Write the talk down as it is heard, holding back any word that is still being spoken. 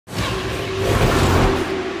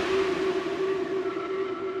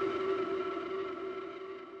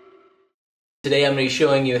Today I'm going to be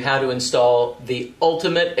showing you how to install the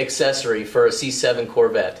ultimate accessory for a C7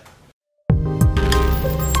 Corvette.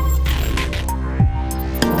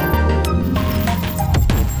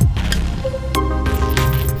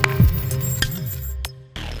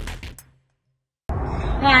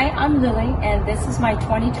 Hi, I'm Lily, and this is my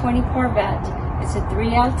 2020 Corvette. It's a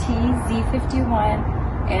 3LT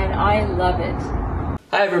Z51, and I love it.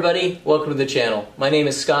 Hi everybody, welcome to the channel. My name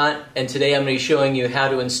is Scott, and today I'm going to be showing you how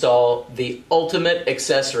to install the ultimate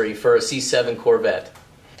accessory for a C7 Corvette.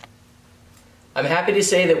 I'm happy to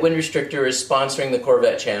say that Wind Restrictor is sponsoring the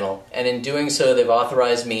Corvette channel, and in doing so they've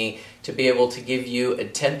authorized me to be able to give you a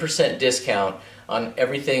 10% discount on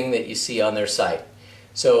everything that you see on their site.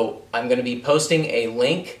 So I'm going to be posting a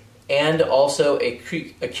link and also a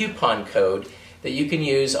coupon code that you can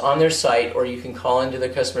use on their site, or you can call into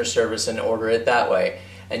their customer service and order it that way,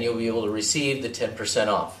 and you'll be able to receive the 10%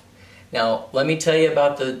 off. Now let me tell you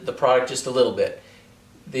about the product just a little bit.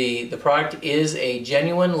 The product is a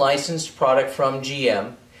genuine licensed product from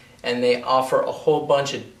GM, and they offer a whole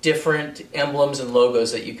bunch of different emblems and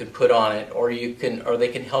logos that you can put on it, or they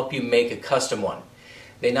can help you make a custom one.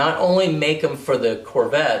 They not only make them for the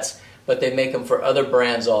Corvettes, but they make them for other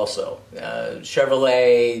brands also.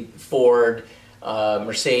 Chevrolet, Ford,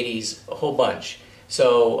 Mercedes, a whole bunch.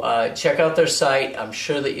 So check out their site. I'm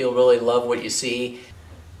sure that you'll really love what you see.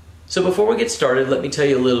 So before we get started, let me tell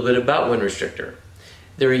you a little bit about Wind Restrictor.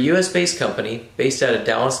 They're a US-based company based out of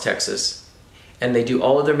Dallas, Texas, and they do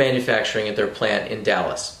all of their manufacturing at their plant in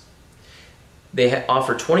Dallas. They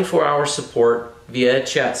offer 24-hour support via a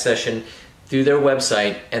chat session through their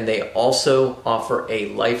website, and they also offer a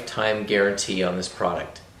lifetime guarantee on this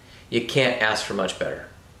product. You can't ask for much better.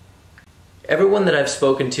 Everyone that I've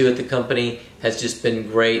spoken to at the company has just been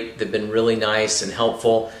great. They've been really nice and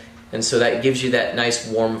helpful, and so that gives you that nice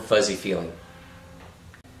warm fuzzy feeling.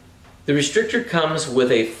 The Restrictor comes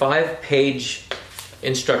with a 5-page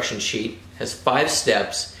instruction sheet, has 5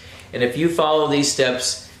 steps, and if you follow these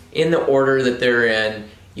steps in the order that they're in,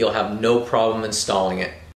 you'll have no problem installing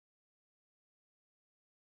it.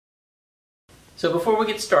 So before we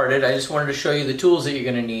get started, I just wanted to show you the tools that you're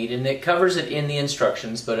going to need, and it covers it in the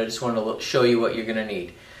instructions, but I just wanted to show you what you're going to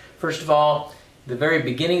need. First of all, the very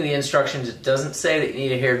beginning of the instructions, it doesn't say that you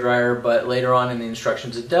need a hairdryer, but later on in the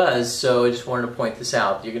instructions it does, so I just wanted to point this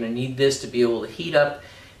out. You're going to need this to be able to heat up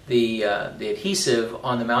the adhesive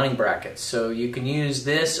on the mounting brackets. So you can use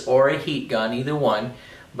this or a heat gun, either one,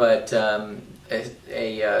 but a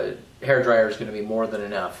hairdryer is going to be more than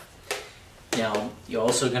enough. Now, you're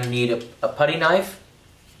also going to need a putty knife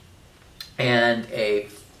and a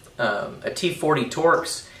T40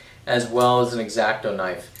 Torx, as well as an X-Acto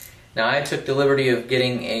knife. Now, I took the liberty of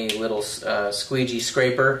getting a little squeegee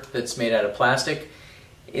scraper that's made out of plastic.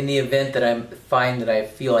 In the event that I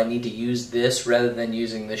feel I need to use this rather than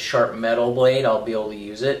using the sharp metal blade, I'll be able to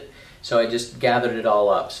use it. So I just gathered it all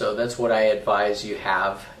up. So that's what I advise you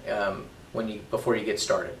have before you get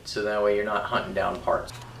started. So that way you're not hunting down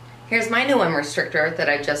parts. Here's my new Wind Restrictor that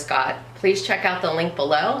I just got. Please check out the link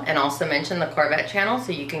below and also mention the Corvette channel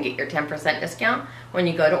so you can get your 10% discount when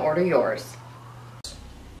you go to order yours.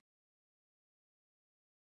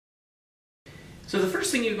 So the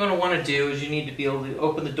first thing you're going to want to do is you need to be able to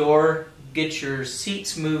open the door, get your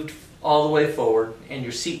seats moved all the way forward, and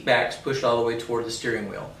your seat backs pushed all the way toward the steering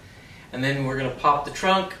wheel. And then we're going to pop the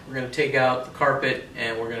trunk, we're going to take out the carpet,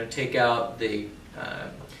 and we're going to take out the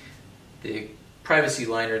privacy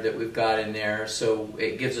liner that we've got in there, so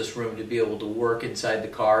it gives us room to be able to work inside the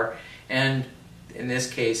car, and in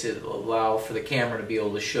this case it will allow for the camera to be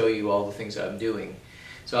able to show you all the things I'm doing.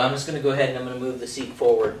 So I'm just going to go ahead and I'm going to move the seat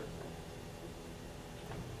forward.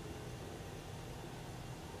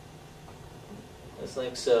 Just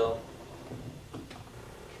like so.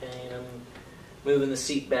 Okay, and I'm moving the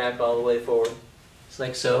seat back all the way forward. Just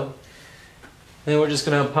like so. And then we're just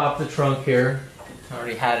going to pop the trunk here. I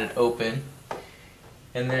already had it open.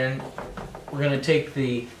 And then we're going to take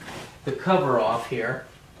the cover off here.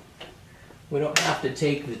 We don't have to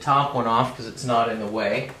take the top one off because it's not in the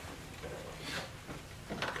way.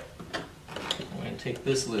 I'm going to take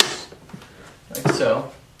this loose, like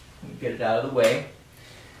so, and get it out of the way.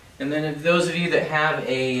 And then if those of you that have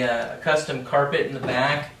a custom carpet in the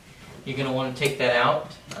back, you're going to want to take that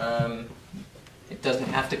out. It doesn't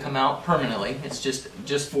have to come out permanently. It's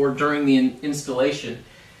just for during the installation.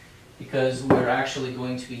 Because we're actually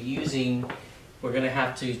going to be using, we're going to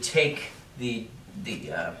have to take I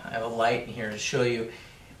have a light in here to show you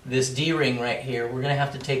this D-ring right here. We're going to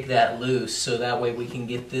have to take that loose so that way we can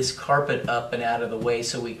get this carpet up and out of the way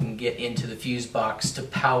so we can get into the fuse box to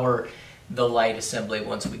power the light assembly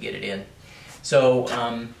once we get it in. So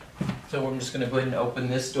So I'm just going to go ahead and open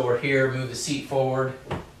this door here, move the seat forward.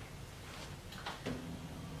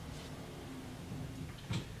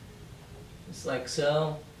 Just like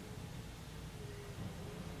so.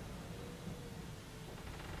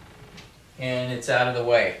 And it's out of the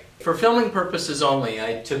way. For filming purposes only,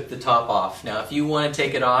 I took the top off. Now if you want to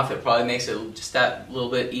take it off, it probably makes it just that little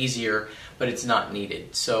bit easier, but it's not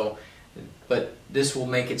needed. So, but this will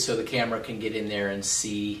make it so the camera can get in there and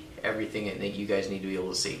see everything that you guys need to be able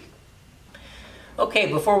to see.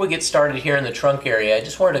 Okay, before we get started here in the trunk area, I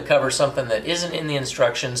just wanted to cover something that isn't in the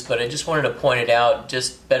instructions, but I just wanted to point it out.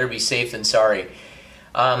 Just better be safe than sorry.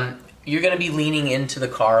 You're going to be leaning into the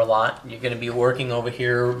car a lot. You're going to be working over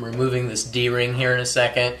here, removing this D-ring here in a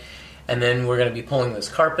second, and then we're going to be pulling this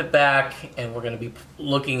carpet back, and we're going to be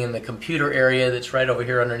looking in the computer area that's right over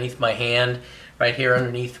here underneath my hand, right here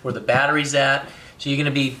underneath where the battery's at. So you're going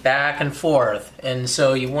to be back and forth, and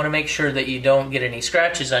so you want to make sure that you don't get any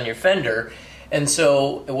scratches on your fender. And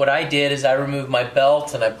so what I did is I removed my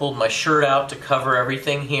belt and I pulled my shirt out to cover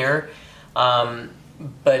everything here.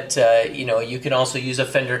 But you know, you can also use a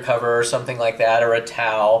fender cover or something like that, or a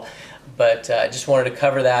towel. But I just wanted to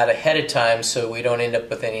cover that ahead of time so we don't end up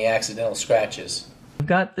with any accidental scratches. I've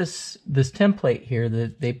got this template here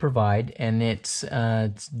that they provide, and it's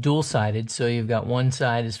dual-sided. So you've got one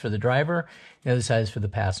side is for the driver, the other side is for the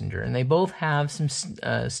passenger, and they both have some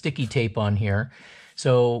sticky tape on here.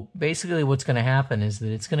 So basically what's going to happen is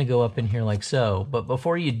that it's going to go up in here like so. But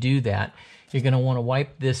before you do that, you're going to want to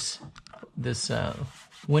wipe this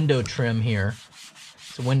window trim here.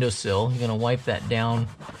 It's a windowsill. You're going to wipe that down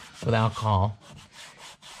with alcohol.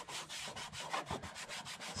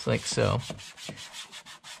 It's like so.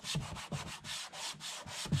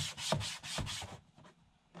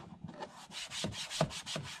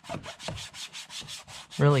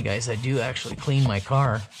 Really, guys, I do actually clean my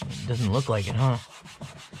car. It doesn't look like it, huh?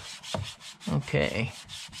 Okay.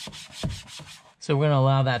 So we're going to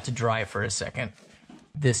allow that to dry for a second.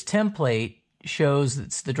 This template shows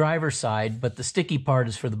it's the driver's side, but the sticky part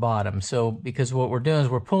is for the bottom. So because what we're doing is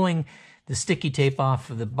we're pulling the sticky tape off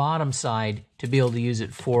of the bottom side to be able to use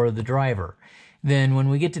it for the driver. Then when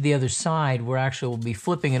we get to the other side, we're actually will be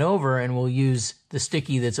flipping it over, and we'll use the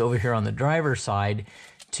sticky that's over here on the driver's side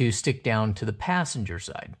to stick down to the passenger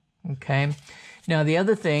side. Okay. Now the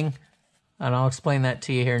other thing, and I'll explain that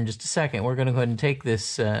to you here in just a second, we're going to go ahead and take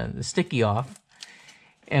this the sticky off,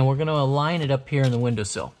 and we're going to align it up here in the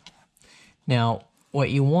windowsill. Now, what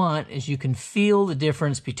you want is you can feel the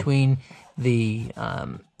difference between the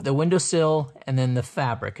windowsill and then the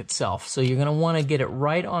fabric itself. So you're going to want to get it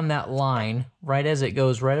right on that line, right as it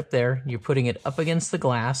goes right up there. You're putting it up against the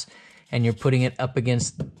glass, and you're putting it up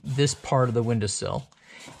against this part of the windowsill.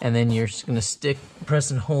 And then you're just going to press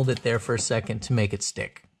and hold it there for a second to make it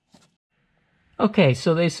stick. Okay,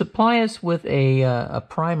 so they supply us with a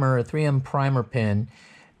primer, a 3M primer pin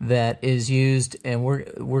that is used, and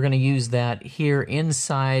we're going to use that here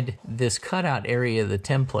inside this cutout area of the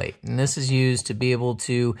template. And this is used to be able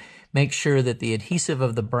to make sure that the adhesive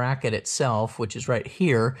of the bracket itself, which is right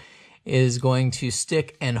here, is going to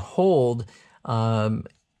stick and hold,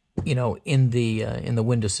 you know, in the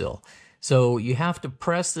windowsill. So you have to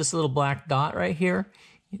press this little black dot right here.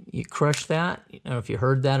 You crush that. I don't know if you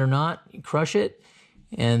heard that or not. You crush it,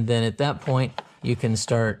 and then at that point you can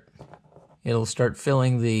start. It'll start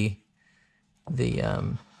filling the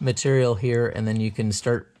material here, and then you can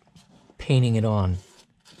start painting it on,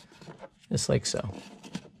 just like so.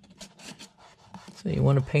 So you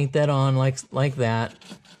want to paint that on like that.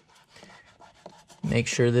 Make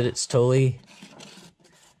sure that it's totally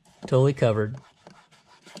covered,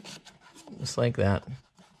 just like that.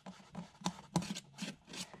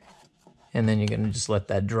 And then you're going to just let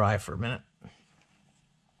that dry for a minute.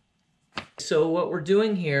 So what we're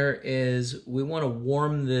doing here is we want to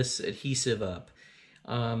warm this adhesive up.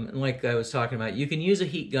 And like I was talking about, you can use a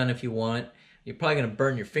heat gun if you want. You're probably going to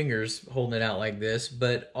burn your fingers holding it out like this,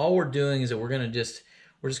 but all we're doing is that we're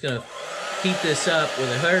just going to heat this up with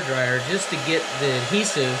a hairdryer just to get the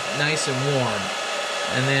adhesive nice and warm.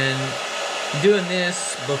 And then doing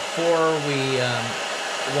this before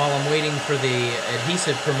while I'm waiting for the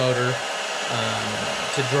adhesive promoter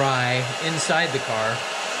to dry inside the car.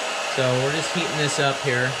 So we're just heating this up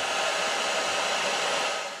here.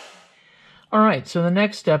 All right, so the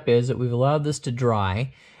next step is that we've allowed this to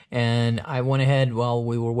dry, and I went ahead while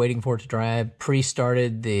we were waiting for it to dry. I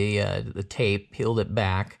pre-started the tape, peeled it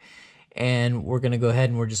back, and we're going to go ahead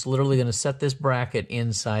and we're just literally going to set this bracket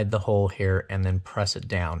inside the hole here and then press it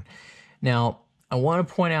down. Now, I want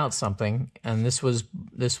to point out something, and this was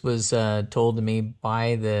told to me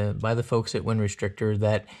by the folks at Wind Restrictor,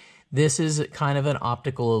 that This is kind of an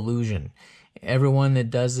optical illusion. Everyone that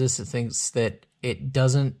does this thinks that it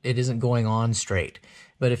isn't going on straight.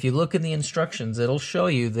 But if you look in the instructions, it'll show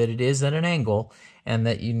you that it is at an angle and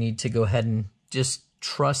that you need to go ahead and just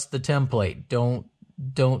trust the template. Don't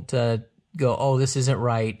go, oh, this isn't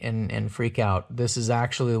right, and freak out. This is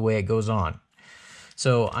actually the way it goes on.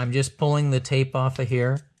 So I'm just pulling the tape off of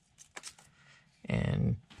here,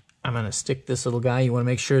 and I'm going to stick this little guy. You want to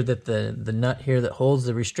make sure that the nut here that holds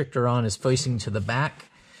the restrictor on is facing to the back,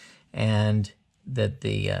 and that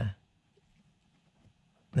that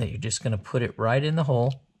you're just going to put it right in the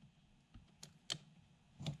hole.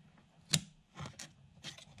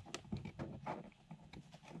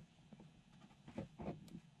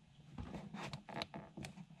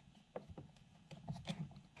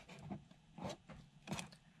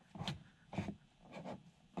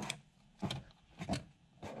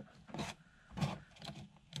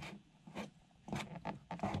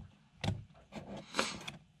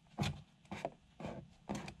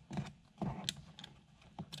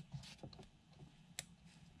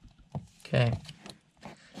 Okay.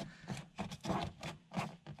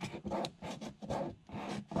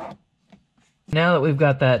 Now that we've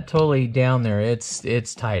got that totally down there, it's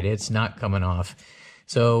tight. It's not coming off.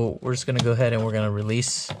 So we're just going to go ahead and we're going to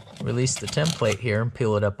release the template here and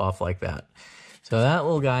peel it up off like that. So that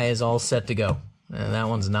little guy is all set to go, and that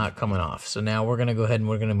one's not coming off. So now we're going to go ahead and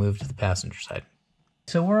we're going to move to the passenger side.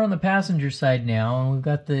 So we're on the passenger side now,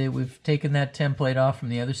 and we've taken that template off from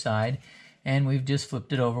the other side, and we've just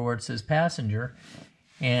flipped it over where it says passenger,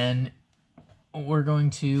 and we're going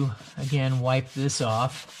to again wipe this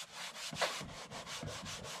off.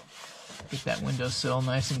 Get that windowsill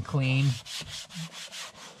nice and clean.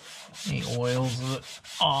 Any oils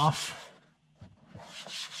off.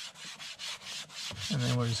 And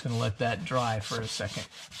then we're just going to let that dry for a second.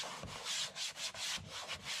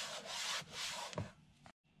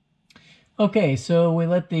 Okay, so we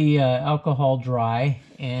let the alcohol dry,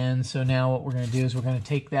 and so now what we're going to do is we're going to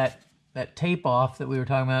take that tape off that we were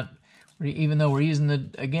talking about. Even though we're using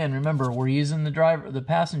again, remember, we're using the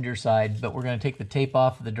passenger side, but we're going to take the tape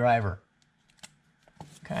off of the driver.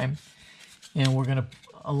 Okay, and we're going to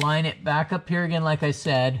align it back up here again, like I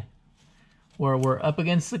said, where we're up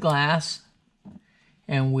against the glass,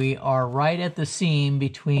 and we are right at the seam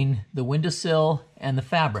between the windowsill and the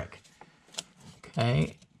fabric.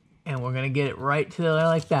 Okay. And we're going to get it right to there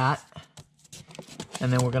like that.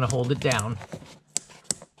 And then we're going to hold it down.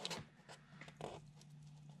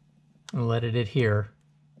 And let it adhere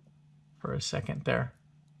for a second there.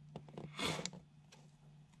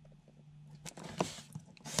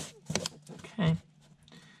 Okay.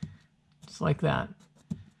 Just like that.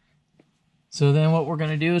 So then what we're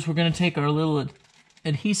going to do is we're going to take our little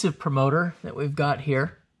adhesive promoter that we've got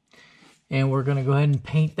here. And we're going to go ahead and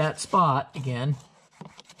paint that spot again.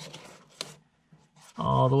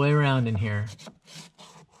 All the way around in here.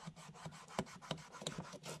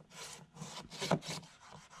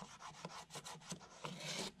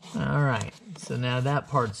 All right, so now that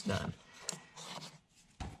part's done.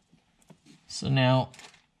 So now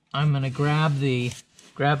I'm going to grab the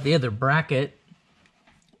other bracket,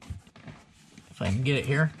 if I can get it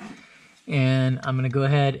here, and I'm going to go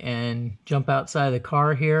ahead and jump outside the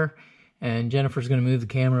car here, and Jennifer's going to move the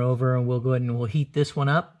camera over, and we'll go ahead and we'll heat this one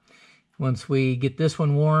up. Once we get this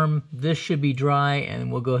one warm, this should be dry,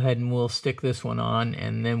 and we'll go ahead and we'll stick this one on,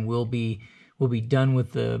 and then we'll be done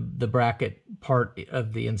with the bracket part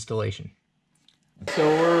of the installation. So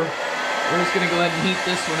we're just going to go ahead and heat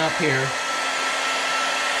this one up here.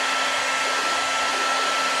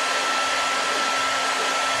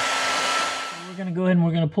 We're going to go ahead and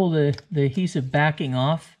we're going to pull the adhesive backing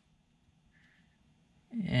off,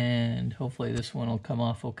 and hopefully this one will come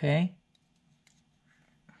off okay.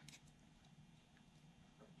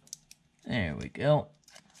 There we go.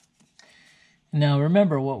 Now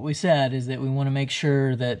remember, what we said is that we want to make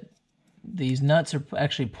sure that these nuts are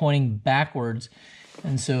actually pointing backwards,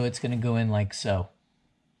 and so it's going to go in like so.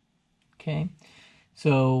 Okay,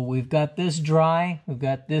 so we've got this dry, we've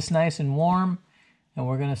got this nice and warm, and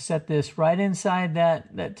we're going to set this right inside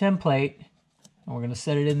that template, and we're going to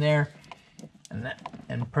set it in there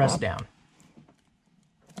and press down.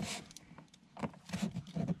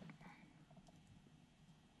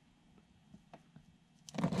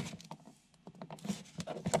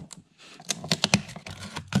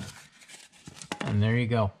 And there you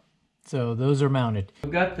go. So those are mounted.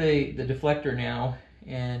 We've got the deflector now,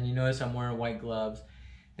 and you notice I'm wearing white gloves.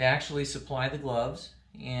 They actually supply the gloves,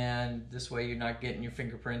 and this way you're not getting your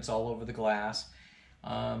fingerprints all over the glass.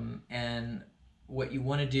 And what you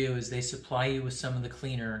want to do is they supply you with some of the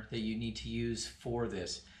cleaner that you need to use for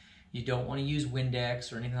this. You don't want to use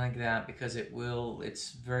Windex or anything like that because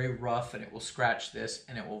it's very rough and it will scratch this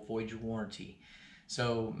and it will void your warranty.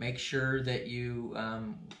 So make sure that you,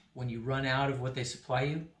 when you run out of what they supply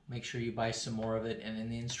you, make sure you buy some more of it. And in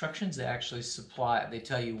the instructions, they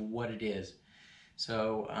tell you what it is.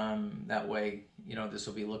 So that way, you know, this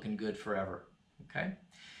will be looking good forever. Okay.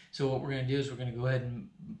 So what we're going to do is we're going to go ahead and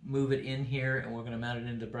move it in here, and we're going to mount it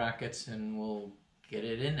into the brackets, and we'll get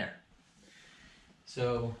it in there.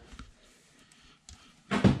 So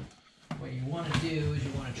what you want to do is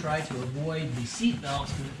you want to try to avoid the seat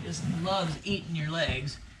belts because it just loves eating your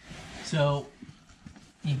legs. So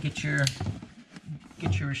you get your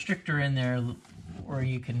restrictor in there where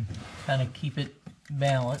you can kind of keep it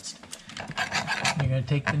balanced. You're going to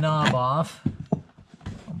take the knob off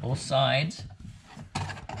on both sides.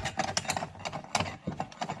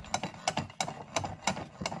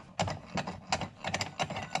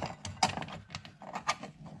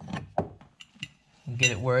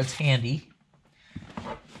 Get it where it's handy.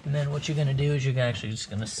 And then what you're going to do is you're actually just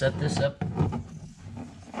going to set this up.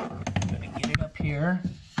 You're going to get it up here.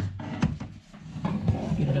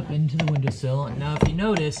 Get it up into the windowsill. And now if you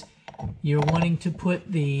notice, you're wanting to put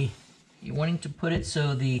it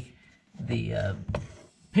so the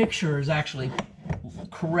picture is actually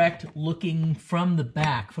correct looking from the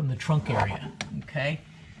back, from the trunk area. Okay?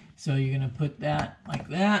 So you're going to put that like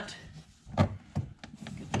that.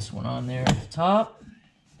 Get this one on there at the top.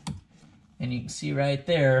 And you can see right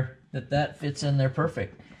there that fits in there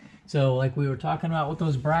perfect. So like we were talking about with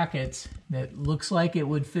those brackets, that looks like it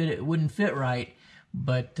would fit, it wouldn't fit right.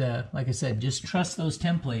 But like I said, just trust those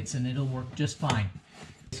templates and it'll work just fine.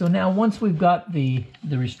 So now once we've got the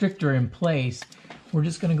restrictor in place, we're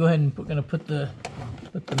just going to go ahead and put the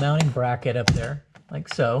mounting bracket up there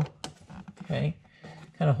like so. Okay,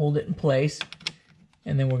 kind of hold it in place,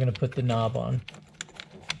 and then we're going to put the knob on.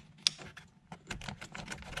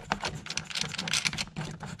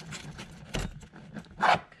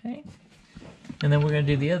 Okay, and then we're going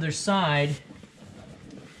to do the other side,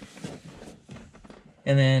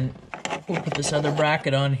 and then we'll put this other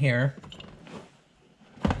bracket on here.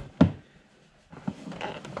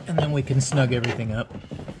 And then we can snug everything up.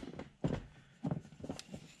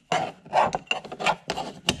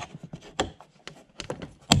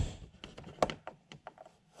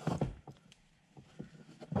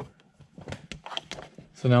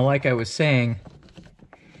 So now, like I was saying,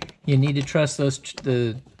 you need to trust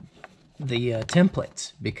the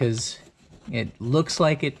templates, because it looks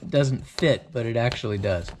like it doesn't fit, but it actually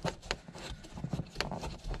does.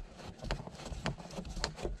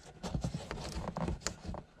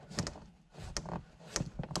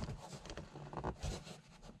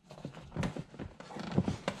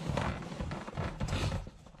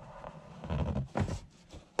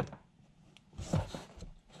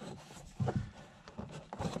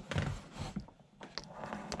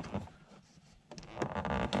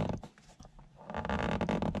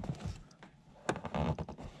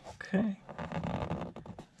 Okay,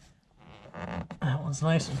 that one's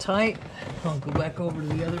nice and tight. I'll go back over to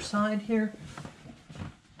the other side here.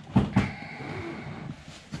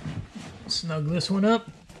 Snug this one up.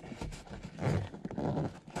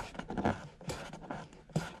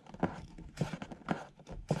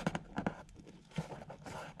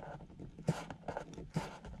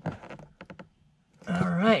 All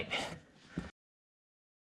right.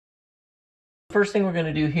 First thing we're going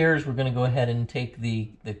to do here is we're going to go ahead and take the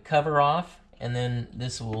cover off, and then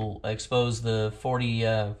this will expose the 40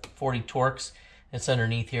 Torx that's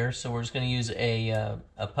underneath here. So we're just going to use a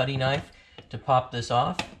putty knife to pop this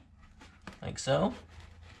off, like so.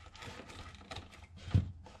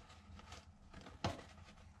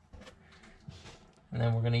 And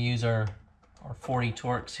then we're going to use our 40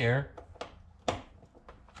 Torx here.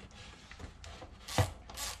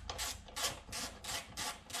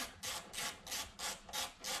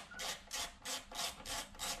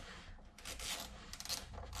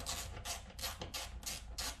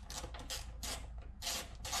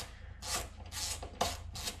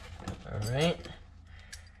 Alright,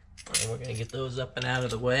 and we're going to get those up and out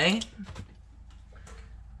of the way.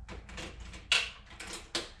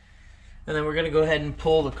 And then we're going to go ahead and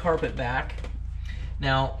pull the carpet back.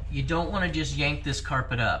 Now, you don't want to just yank this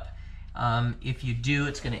carpet up. If you do,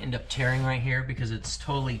 it's going to end up tearing right here because it's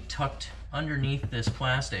totally tucked underneath this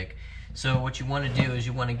plastic. So what you want to do is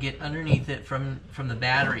you want to get underneath it from the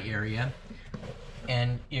battery area,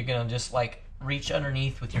 and you're going to just like reach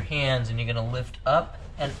underneath with your hands, and you're going to lift up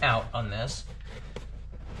and out on this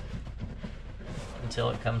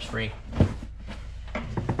until it comes free. Okay,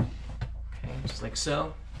 just like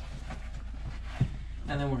so.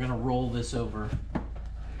 And then we're going to roll this over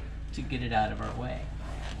to get it out of our way.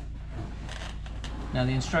 Now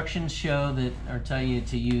the instructions show that, or tell you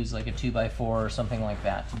to use like a 2x4 or something like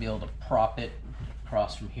that to be able to prop it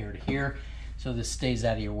across from here to here so this stays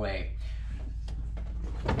out of your way.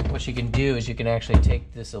 What you can do is you can actually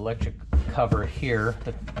take this electric cover here,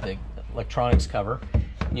 the electronics cover,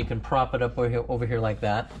 and you can prop it up over here like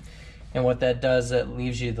that. And what that does, that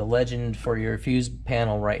leaves you the legend for your fuse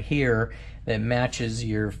panel right here that matches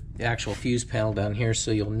your actual fuse panel down here,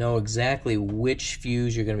 so you'll know exactly which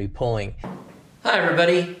fuse you're going to be pulling. Hi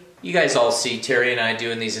everybody! You guys all see Terry and I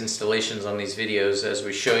doing these installations on these videos as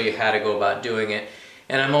we show you how to go about doing it.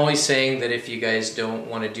 And I'm always saying that if you guys don't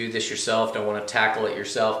want to do this yourself, don't want to tackle it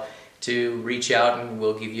yourself, to reach out and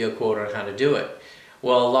we'll give you a quote on how to do it.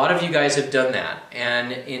 Well, a lot of you guys have done that,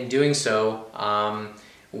 and in doing so,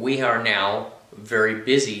 we are now very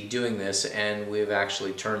busy doing this, and we've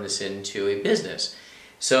actually turned this into a business.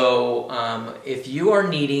 So if you are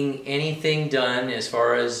needing anything done as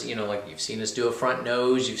far as, you know, like you've seen us do a front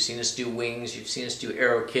nose, you've seen us do wings, you've seen us do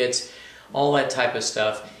aero kits, all that type of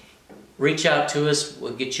stuff, reach out to us,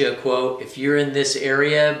 we'll get you a quote. If you're in this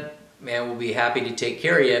area, man, we'll be happy to take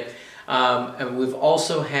care of you. And we've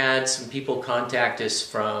also had some people contact us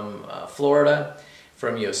from Florida,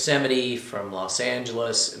 from Yosemite, from Los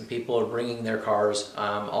Angeles, and people are bringing their cars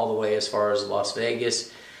all the way as far as Las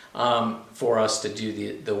Vegas for us to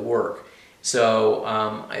do the work. So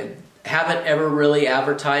I haven't ever really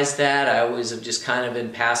advertised that. I always have just kind of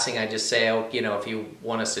in passing, I just say, oh, you know, if you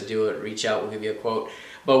want us to do it, reach out, we'll give you a quote.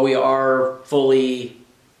 But we are fully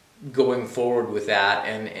going forward with that,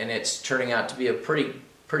 and it's turning out to be a pretty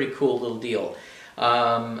cool little deal.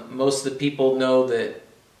 Most of the people know that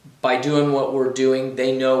by doing what we're doing,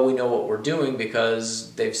 they know we know what we're doing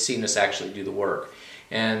because they've seen us actually do the work.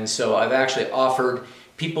 And so I've actually offered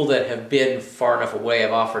people that have been far enough away,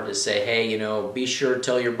 I've offered to say, hey, you know, be sure to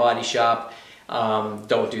tell your body shop,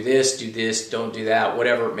 don't do this, don't do that,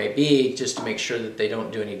 whatever it may be, just to make sure that they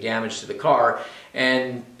don't do any damage to the car.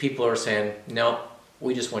 And people are saying, no,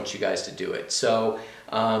 we just want you guys to do it. So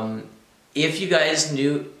if you guys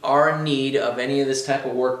are in need of any of this type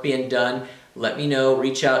of work being done, let me know,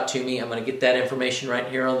 reach out to me. I'm going to get that information right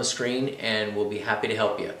here on the screen, and we'll be happy to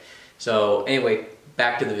help you. So anyway,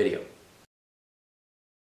 back to the video.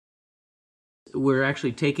 We're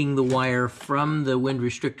actually taking the wire from the wind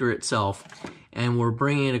restrictor itself, and we're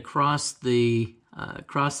bringing it across the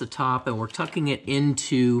top, and we're tucking it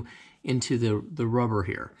into the rubber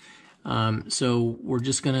here. So we're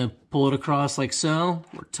just going to pull it across like so.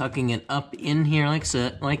 We're tucking it up in here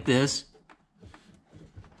like this.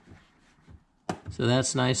 So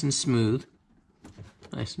that's nice and smooth,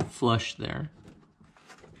 nice and flush there.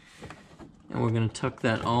 And we're going to tuck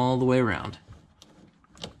that all the way around.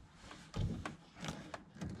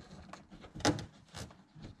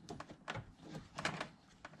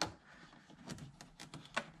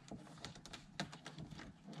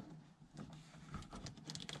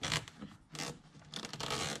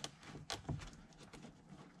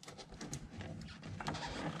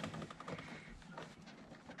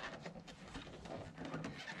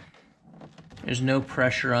 There's no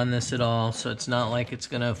pressure on this at all, so it's not like it's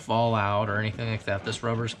going to fall out or anything like that. This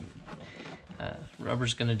rubber's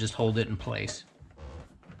going to just hold it in place.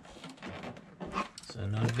 So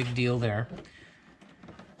not a big deal there.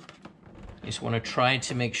 You just want to try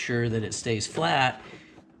to make sure that it stays flat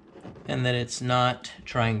and that it's not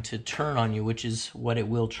trying to turn on you, which is what it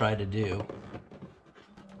will try to do.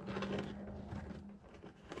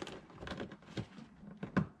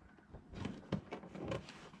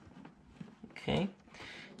 Okay,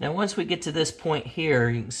 now once we get to this point here,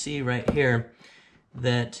 you can see right here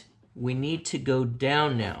that we need to go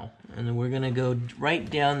down now, and then we're going to go right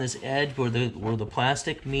down this edge where the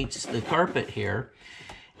plastic meets the carpet here.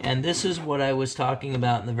 And this is what I was talking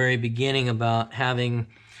about in the very beginning about having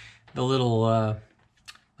the little a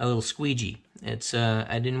little squeegee. It's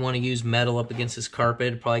I didn't want to use metal up against this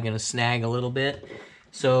carpet, probably going to snag a little bit,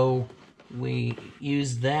 so we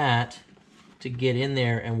use that to get in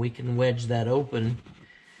there, and we can wedge that open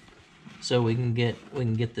so we can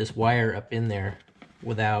get this wire up in there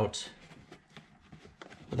without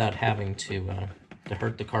having to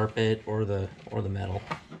hurt the carpet or the metal.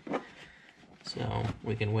 So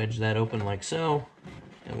we can wedge that open like so,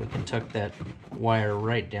 and we can tuck that wire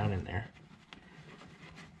right down in there.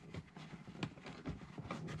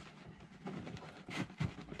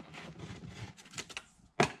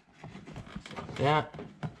 Like that.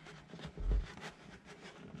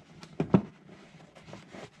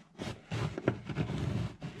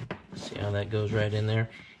 See how that goes right in there,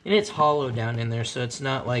 and it's hollow down in there, so it's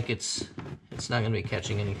not like it's not going to be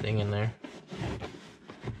catching anything in there.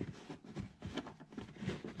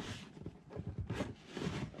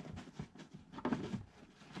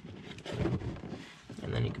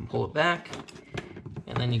 it back,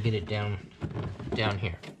 and then you get it down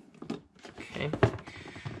here. Okay,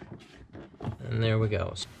 and there we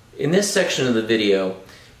go. In this section of the video,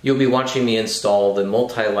 you'll be watching me install the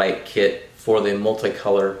multi-light kit for the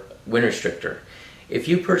multicolor wind restrictor. If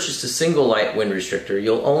you purchased a single light wind restrictor,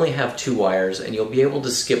 you'll only have 2 wires and you'll be able to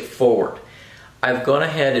skip forward. I've gone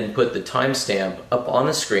ahead and put the timestamp up on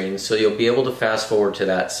the screen so you'll be able to fast forward to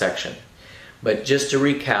that section. But just to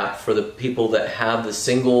recap, for the people that have the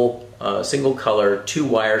single color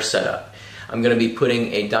 2-wire setup, I'm going to be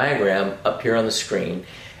putting a diagram up here on the screen,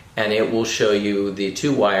 and it will show you the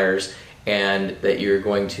 2 wires, and that you're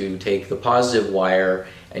going to take the positive wire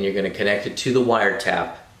and you're going to connect it to the wire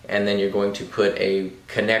tap, and then you're going to put a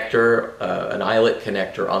connector, an eyelet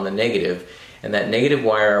connector on the negative, and that negative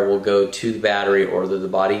wire will go to the battery or the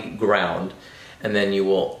body ground, and then you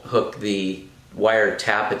will hook the wire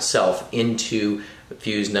tap itself into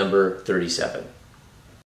fuse number 37.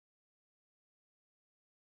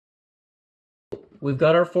 We've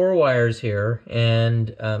got our 4 wires here,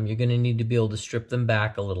 and you're going to need to be able to strip them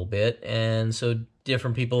back a little bit, and so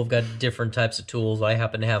different people have got different types of tools. I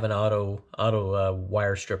happen to have an auto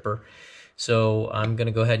wire stripper, so I'm going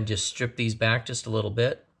to go ahead and just strip these back just a little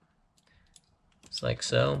bit, just like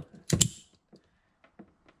so.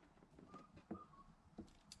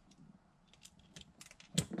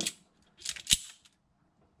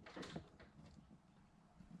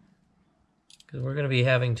 Because we're going to be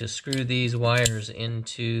having to screw these wires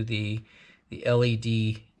into the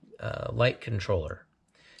LED light controller.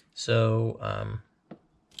 So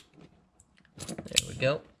there we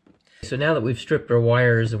go. So now that we've stripped our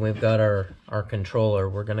wires and we've got our controller,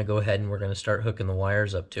 we're going to go ahead and we're going to start hooking the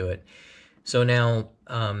wires up to it. So now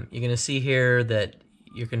you're going to see here that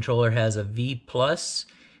your controller has a V plus,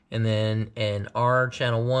 and then an R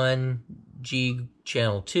channel 1, G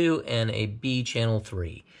channel 2, and a B channel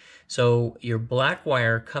 3. So your black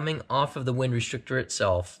wire coming off of the wind restrictor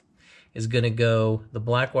itself is going to go, the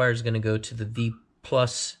black wire is going to go to the V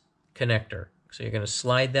plus connector. So you're going to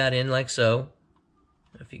slide that in like so.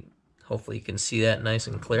 If you, hopefully you can see that nice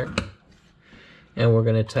and clear. And we're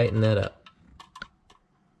going to tighten that up.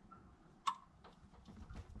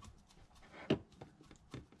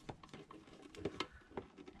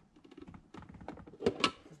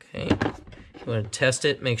 Okay. You want to test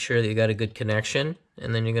it, make sure that you got a good connection,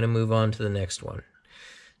 and then you're going to move on to the next one.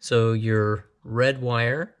 So your red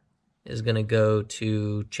wire is going to go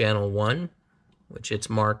to channel 1, which it's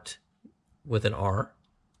marked with an R.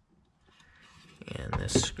 And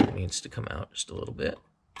this screw needs to come out just a little bit.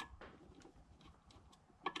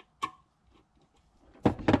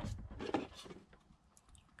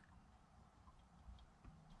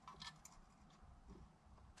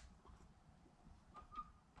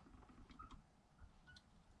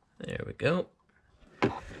 There we go.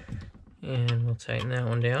 And we'll tighten that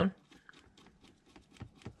one down.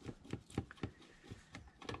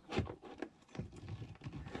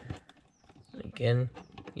 Again,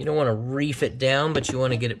 you don't want to reef it down, but you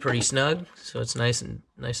want to get it pretty snug so it's nice and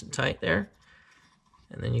tight there.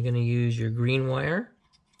 And then you're going to use your green wire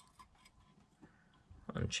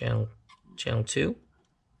on channel 2.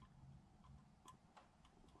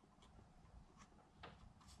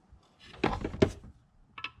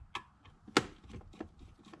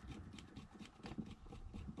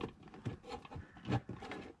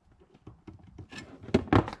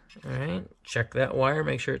 Alright, check that wire,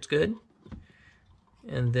 make sure it's good.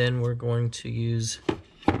 And then we're going to use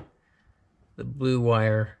the blue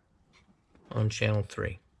wire on channel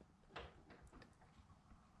 3.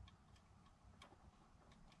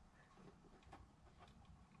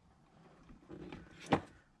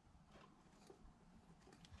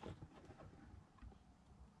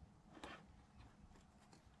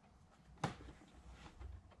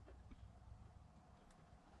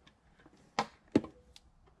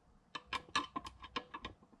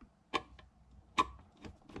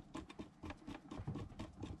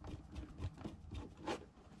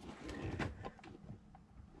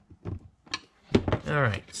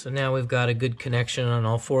 Alright, so now we've got a good connection on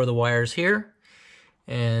all 4 of the wires here.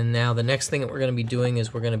 And now the next thing that we're going to be doing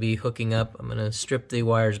is we're going to be hooking up, I'm going to strip the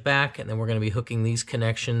wires back, and then we're going to be hooking these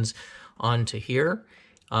connections onto here.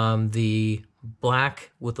 The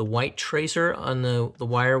black with the white tracer on the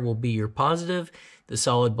wire will be your positive, the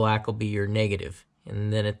solid black will be your negative.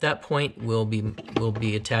 And then at that point we'll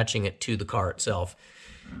be attaching it to the car itself.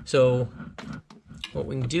 So what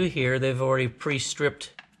we can do here, they've already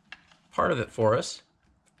pre-stripped part of it for us.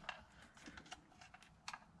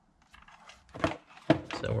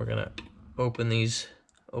 So we're gonna open these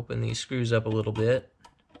screws up a little bit.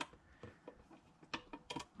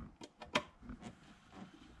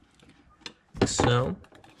 so.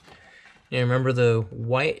 And remember,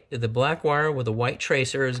 the black wire with a white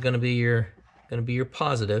tracer is going to be your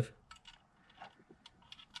positive.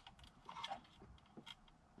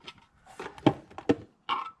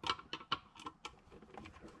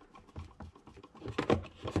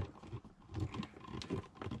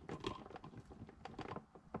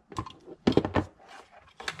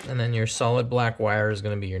 And then your solid black wire is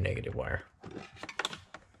going to be your negative wire.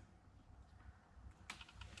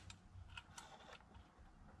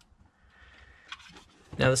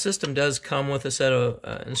 Now the system does come with a set of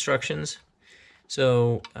instructions,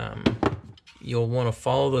 so you'll want to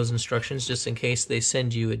follow those instructions just in case they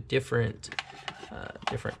send you a different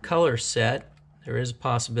color set. There is a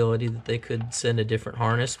possibility that they could send a different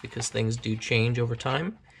harness because things do change over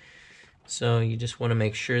time. So you just want to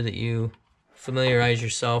make sure that you familiarize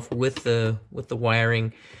yourself with the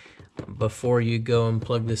wiring before you go and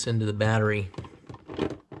plug this into the battery.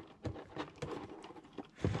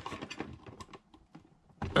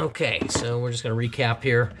 Okay, so we're just going to recap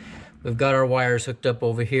here. We've got our wires hooked up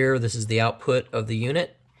over here. This is the output of the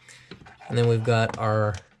unit. And then we've got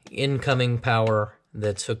our incoming power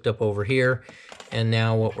that's hooked up over here. And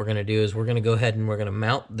now what we're going to do is we're going to go ahead and we're going to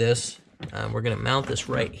mount this. We're going to mount this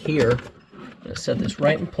right here. I'm going to set this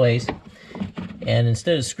right in place. And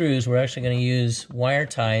instead of screws, we're actually going to use wire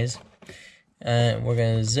ties. We're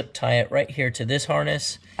going to zip tie it right here to this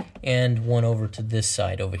harness and one over to this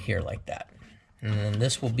side over here like that. And then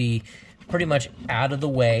this will be pretty much out of the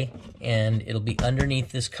way, and it'll be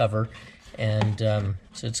underneath this cover, and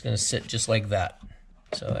so it's going to sit just like that.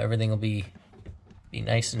 So everything will be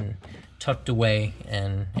nice and tucked away,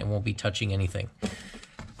 and it won't be touching anything.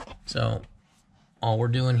 So all we're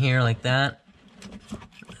doing here like that,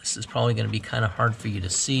 this is probably going to be kind of hard for you to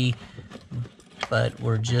see, but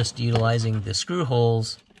we're just utilizing the screw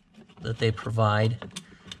holes that they provide.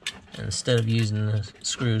 Instead of using the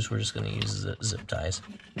screws, we're just going to use the zip ties.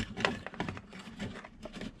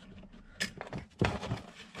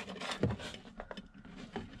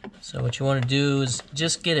 So what you want to do is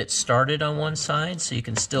just get it started on one side so you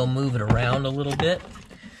can still move it around a little bit.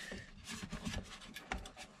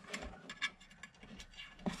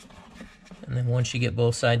 And then once you get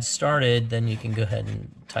both sides started, then you can go ahead and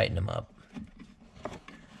tighten them up.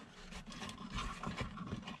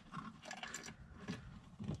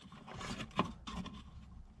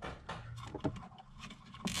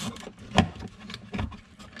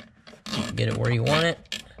 Get it where you want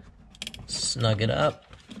it, snug it up,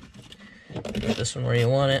 get this one where you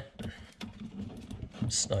want it,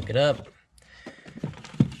 snug it up,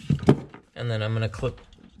 and then I'm going to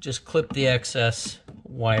just clip the excess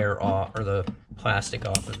wire off, or the plastic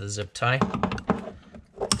off of the zip tie.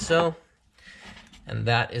 So, and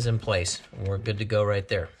that is in place. We're good to go right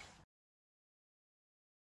there.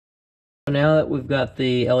 Now that we've got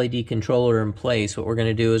the LED controller in place, what we're going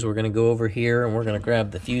to do is we're going to go over here and we're going to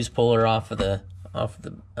grab the fuse puller off of the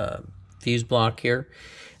fuse block here,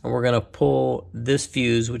 and we're going to pull this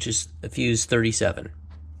fuse, which is a fuse 37.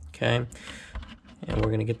 Okay, and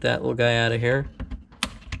we're going to get that little guy out of here.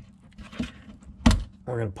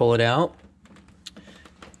 We're going to pull it out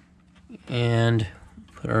and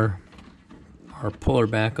put our puller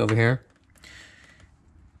back over here.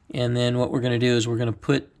 And then what we're going to do is we're going to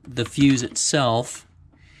put the fuse itself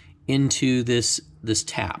into this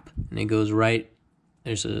tap, and it goes right,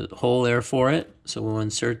 there's a hole there for it, so we'll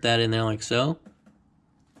insert that in there like so.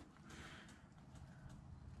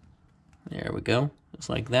 There we go, just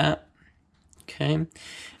like that. Okay,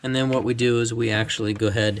 and then what we do is we actually go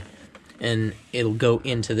ahead and it'll go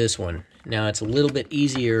into this one. Now it's a little bit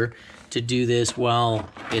easier to do this while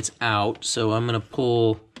it's out, so I'm going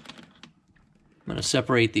to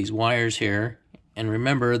separate these wires here, and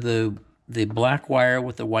remember the black wire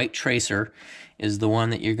with the white tracer is the one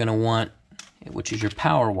that you're going to want, which is your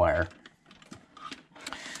power wire.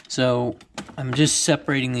 So I'm just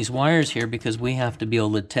separating these wires here because we have to be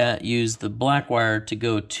able to use the black wire to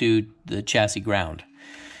go to the chassis ground.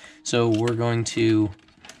 So we're going to,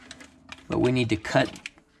 but we need to cut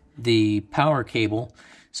the power cable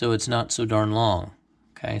so it's not so darn long.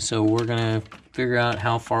 Okay, so we're going to figure out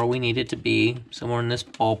how far we need it to be, somewhere in this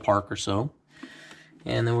ballpark or so,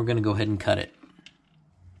 and then we're going to go ahead and cut it.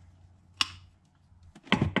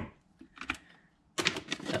 At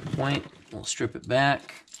that point, we'll strip it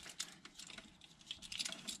back.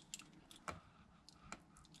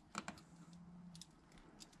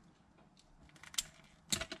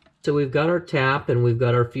 So we've got our tap and we've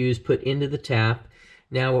got our fuse put into the tap.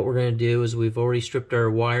 Now what we're going to do is we've already stripped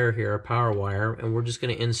our wire here, our power wire, and we're just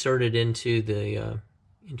going to insert it into the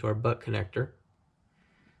into our butt connector,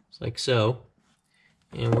 just like so.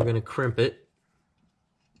 And we're going to crimp it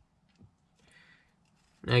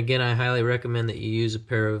Again, I highly recommend that you use a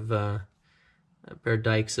pair of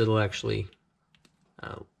dikes that'll actually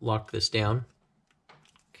lock this down.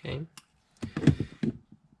 Okay,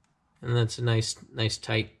 and that's a nice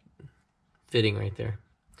tight fitting right there.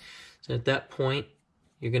 So at that point,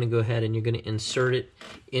 you're going to go ahead and you're going to insert it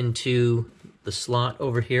into the slot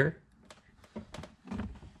over here,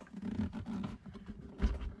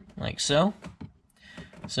 like so.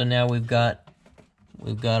 So now we've got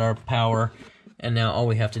our power, and now all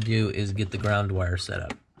we have to do is get the ground wire set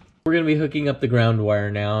up. We're going to be hooking up the ground wire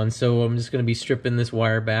now, and so I'm just going to be stripping this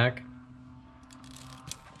wire back,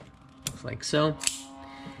 like so.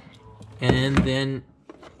 And then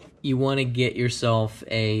you want to get yourself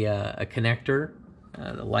a connector.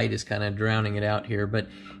 The light is kind of drowning it out here, but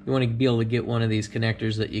you want to be able to get one of these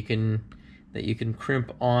connectors that you can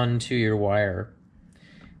crimp onto your wire,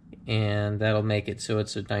 and that'll make it so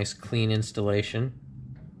it's a nice clean installation.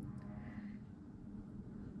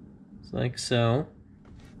 It's like so.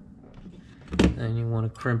 Then you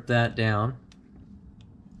want to crimp that down.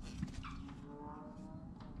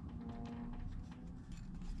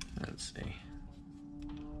 Let's see.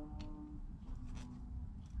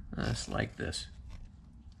 Just like this.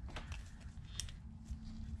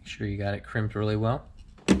 Make sure you got it crimped really well.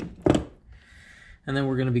 And then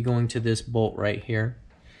we're going to be going to this bolt right here.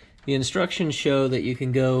 The instructions show that you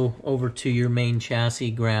can go over to your main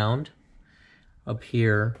chassis ground up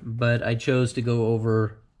here, but I chose to go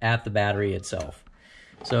over at the battery itself.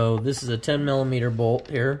 So this is a 10mm bolt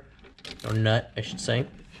here, or nut I should say.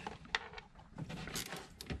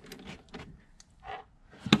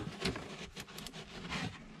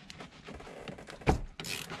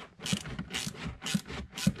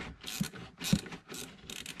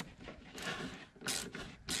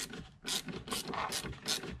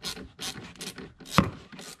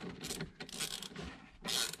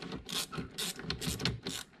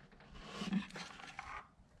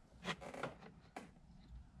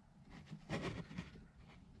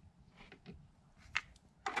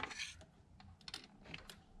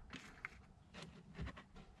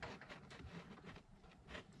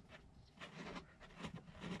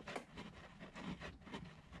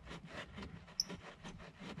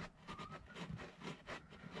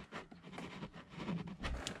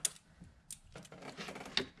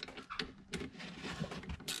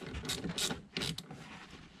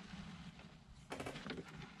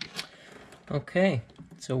 Okay,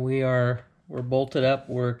 so we're bolted up,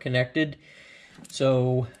 we're connected.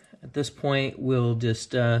 So at this point we'll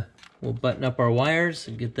just we'll button up our wires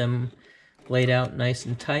and get them laid out nice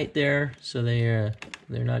and tight there, so they're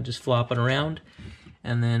not just flopping around,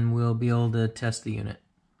 and then we'll be able to test the unit.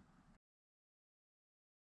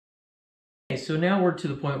 Okay, so now we're to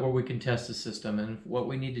the point where we can test the system, and what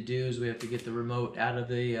we need to do is we have to get the remote out of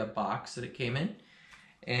the box that it came in,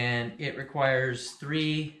 and it requires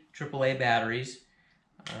 3 AAA batteries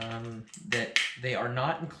that they are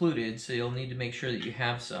not included, so you'll need to make sure that you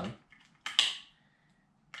have some,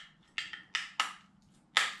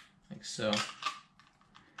 like so.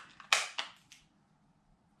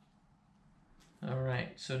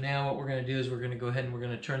 Alright, so now what we're going to do is we're going to go ahead and we're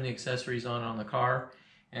going to turn the accessories on the car,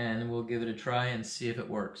 and we'll give it a try and see if it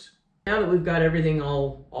works. Now that we've got everything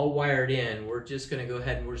all wired in, we're just going to go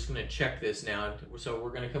ahead and we're just going to check this now. So we're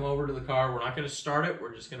going to come over to the car. We're not going to start it.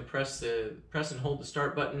 We're just going to press and hold the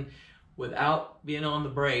start button without being on the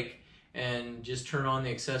brake, and just turn on the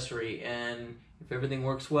accessory. And if everything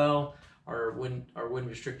works well, our wind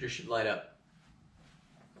restrictor should light up.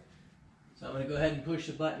 So I'm going to go ahead and push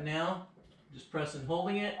the button now. Just press and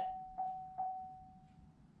holding it,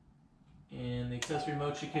 and the accessory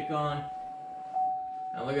mode should kick on.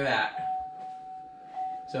 Now look at that.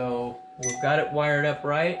 So we've got it wired up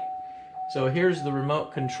right. So here's the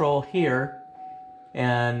remote control here,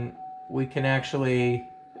 and we can actually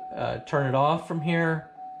turn it off from here,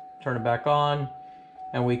 turn it back on,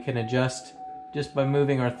 and we can adjust just by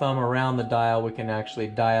moving our thumb around the dial. We can actually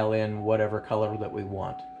dial in whatever color that we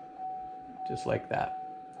want, just like that.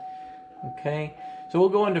 Okay, so we'll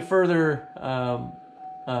go into further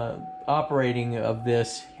operating of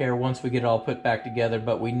this here once we get it all put back together,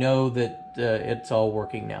 but we know that it's all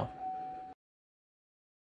working now.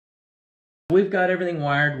 We've got everything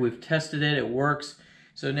wired, we've tested it, it works.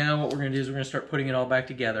 So now what we're going to do is we're going to start putting it all back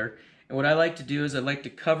together. And what I like to do is I like to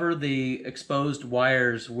cover the exposed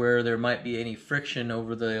wires where there might be any friction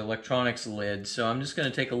over the electronics lid. So I'm just going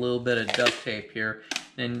to take a little bit of duct tape here.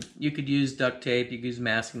 And you could use duct tape, you could use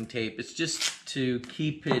masking tape. It's just to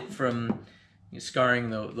keep it from scarring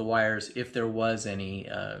the wires if there was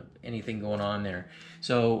anything going on there.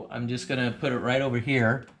 So I'm just going to put it right over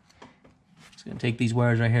here Just gonna take these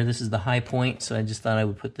wires right here. This is the high point, so I just thought I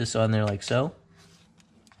would put this on there like so.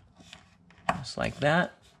 Just like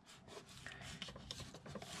that.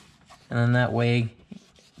 And then that way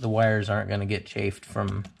the wires aren't gonna get chafed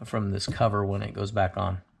from this cover when it goes back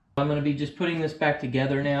on. I'm gonna be just putting this back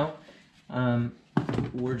together now.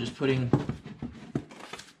 We're just putting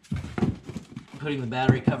the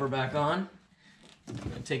battery cover back on. I'm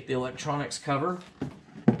gonna take the electronics cover.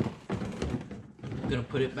 I'm gonna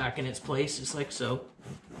put it back in its place just like so.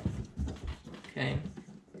 Okay.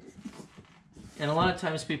 And a lot of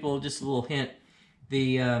times people, just a little hint,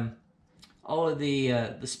 all of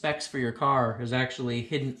the specs for your car is actually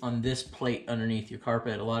hidden on this plate underneath your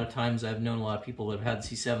carpet. A lot of times I've known a lot of people that have had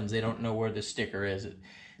C7s, they don't know where the sticker is.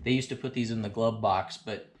 They used to put these in the glove box,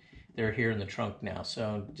 but they're here in the trunk now.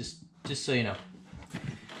 So just so you know.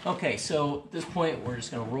 Okay, so at this point we're just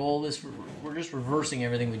gonna roll this. We're just reversing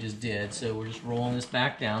everything we just did. So we're just rolling this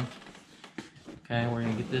back down. Okay, we're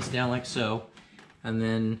gonna get this down like so, and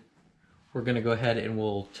then we're gonna go ahead and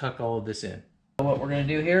we'll tuck all of this in. What we're going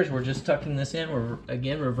to do here is we're just tucking this in. We're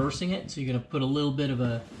again reversing it. So you're going to put a little bit of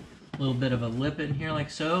a lip in here like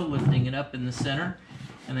so, lifting it up in the center,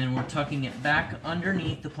 and then we're tucking it back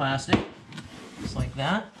underneath the plastic, just like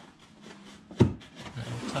that. And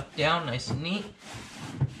then tuck down, nice and neat.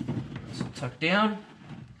 So tuck down,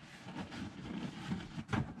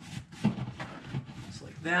 just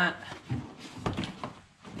like that.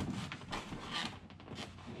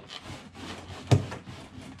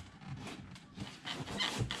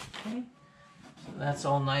 That's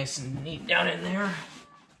all nice and neat down in there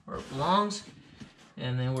where it belongs.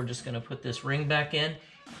 And then we're just going to put this ring back in.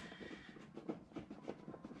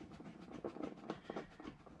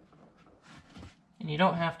 And you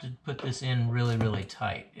don't have to put this in really, really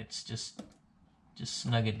tight. It's just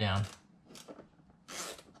snug it down.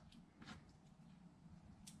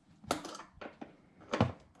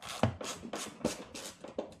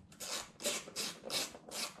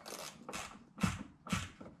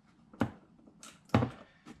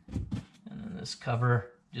 This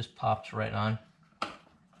cover just pops right on,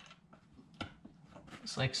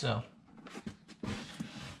 just like so.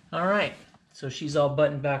 All right, so she's all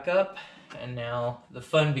buttoned back up, and now the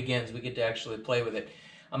fun begins. We get to actually play with it.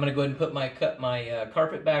 I'm gonna go ahead and put my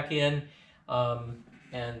carpet back in,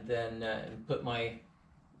 and then put my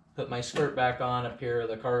skirt back on up here,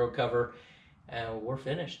 the cargo cover, and we're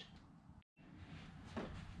finished.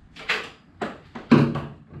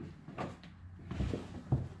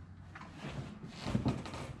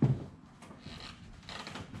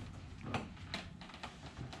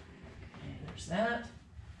 That.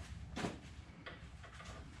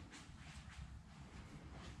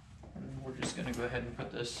 And then we're just going to go ahead and put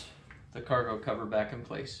the cargo cover back in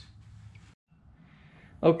place.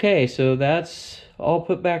 Okay, so that's all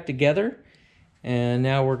put back together, and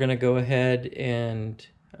now we're going to go ahead and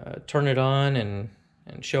turn it on and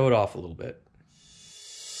show it off a little bit.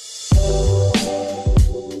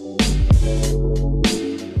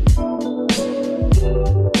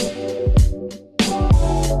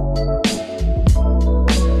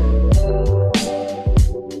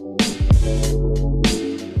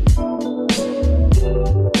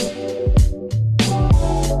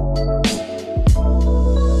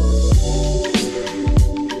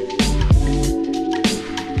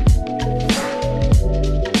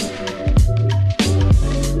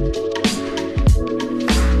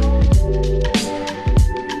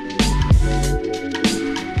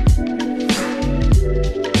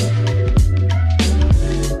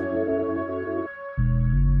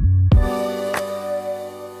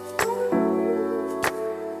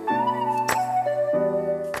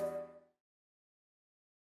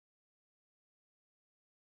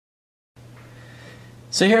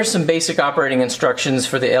 So here's some basic operating instructions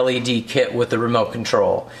for the LED kit with the remote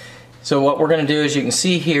control. So what we're going to do is, you can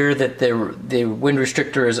see here that the wind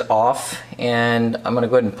restrictor is off, and I'm going to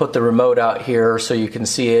go ahead and put the remote out here so you can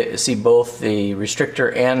see both the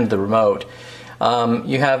restrictor and the remote.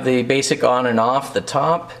 You have the basic on and off at the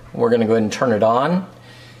top. We're going to go ahead and turn it on,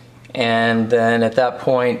 and then at that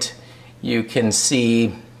point you can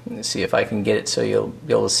see, let's see if I can get it so you'll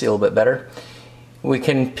be able to see a little bit better. We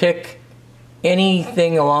can pick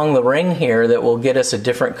anything along the ring here that will get us a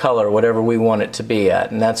different color, whatever we want it to be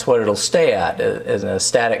at, and that's what it'll stay at, as a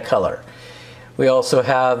static color. We also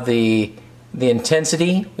have the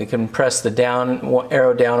intensity. We can press the down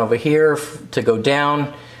arrow down over here to go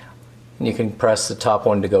down, and you can press the top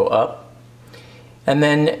one to go up. And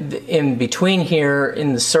then in between here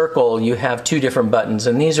in the circle you have two different buttons,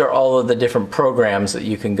 and these are all of the different programs that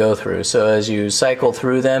you can go through. So as you cycle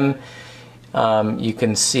through them, you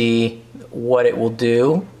can see what it will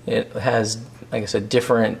do. It has like I said,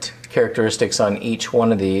 different characteristics on each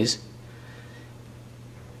one of these.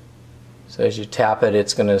 So as you tap it,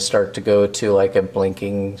 it's going to start to go to like a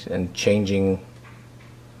blinking and changing.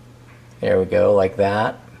 There we go, like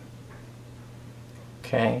that.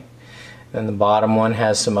 Okay. Then the bottom one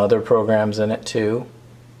has some other programs in it too.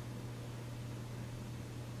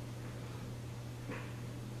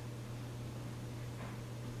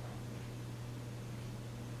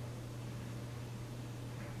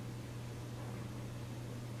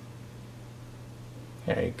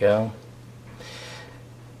 There you go.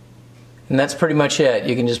 And that's pretty much it.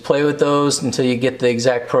 You can just play with those until you get the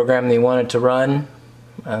exact program that you want it to run,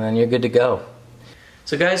 and then you're good to go.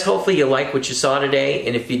 So guys, hopefully you like what you saw today,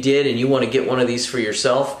 and if you did and you want to get one of these for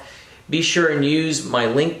yourself, be sure and use my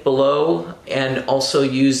link below and also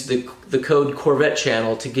use the code Corvette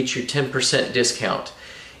Channel to get your 10% discount.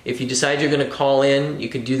 If you decide you're going to call in, you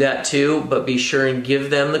can do that too, but be sure and give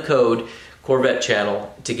them the code Corvette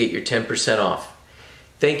Channel to get your 10% off.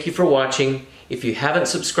 Thank you for watching. If you haven't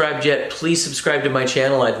subscribed yet, please subscribe to my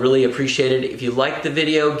channel. I'd really appreciate it. If you liked the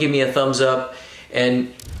video, give me a thumbs up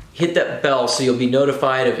and hit that bell so you'll be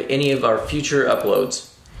notified of any of our future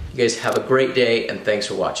uploads. You guys have a great day, and thanks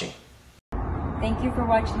for watching. Thank you for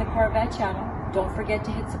watching the Corvette channel. Don't forget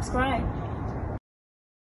to hit subscribe.